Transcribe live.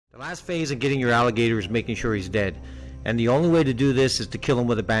The last phase of getting your alligator is making sure he's dead. And the only way to do this is to kill him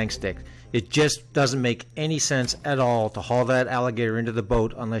with a bang stick. It just doesn't make any sense at all to haul that alligator into the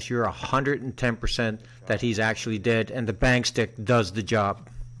boat unless you're 110% that he's actually dead and the bang stick does the job.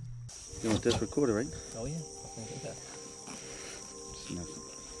 You want this recorder, right? Oh yeah, I think that.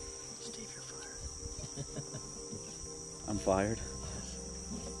 Steve, you're fired. I'm fired.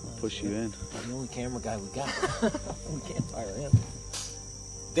 I'll push you in. I'm the only camera guy we got. We can't fire him.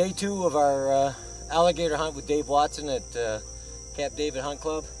 Day 2 of our alligator hunt with Dave Watson at Camp David Hunt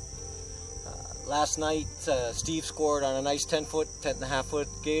Club. Last night, Steve scored on a nice 10-foot, 10.5-foot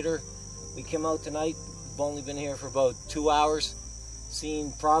gator. We came out tonight. We've only been here for about 2 hours.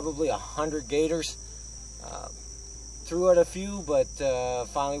 Seen probably 100 gators. Threw out a few, but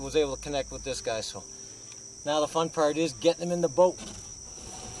finally was able to connect with this guy. So now the fun part is getting him in the boat.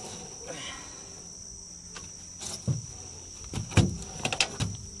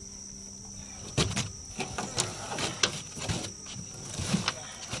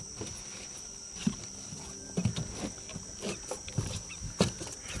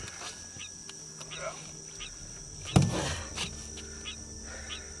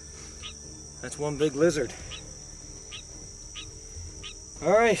 That's one big lizard.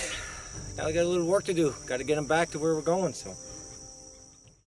 All right, now we got a little work to do. Got to get him back to where we're going, so.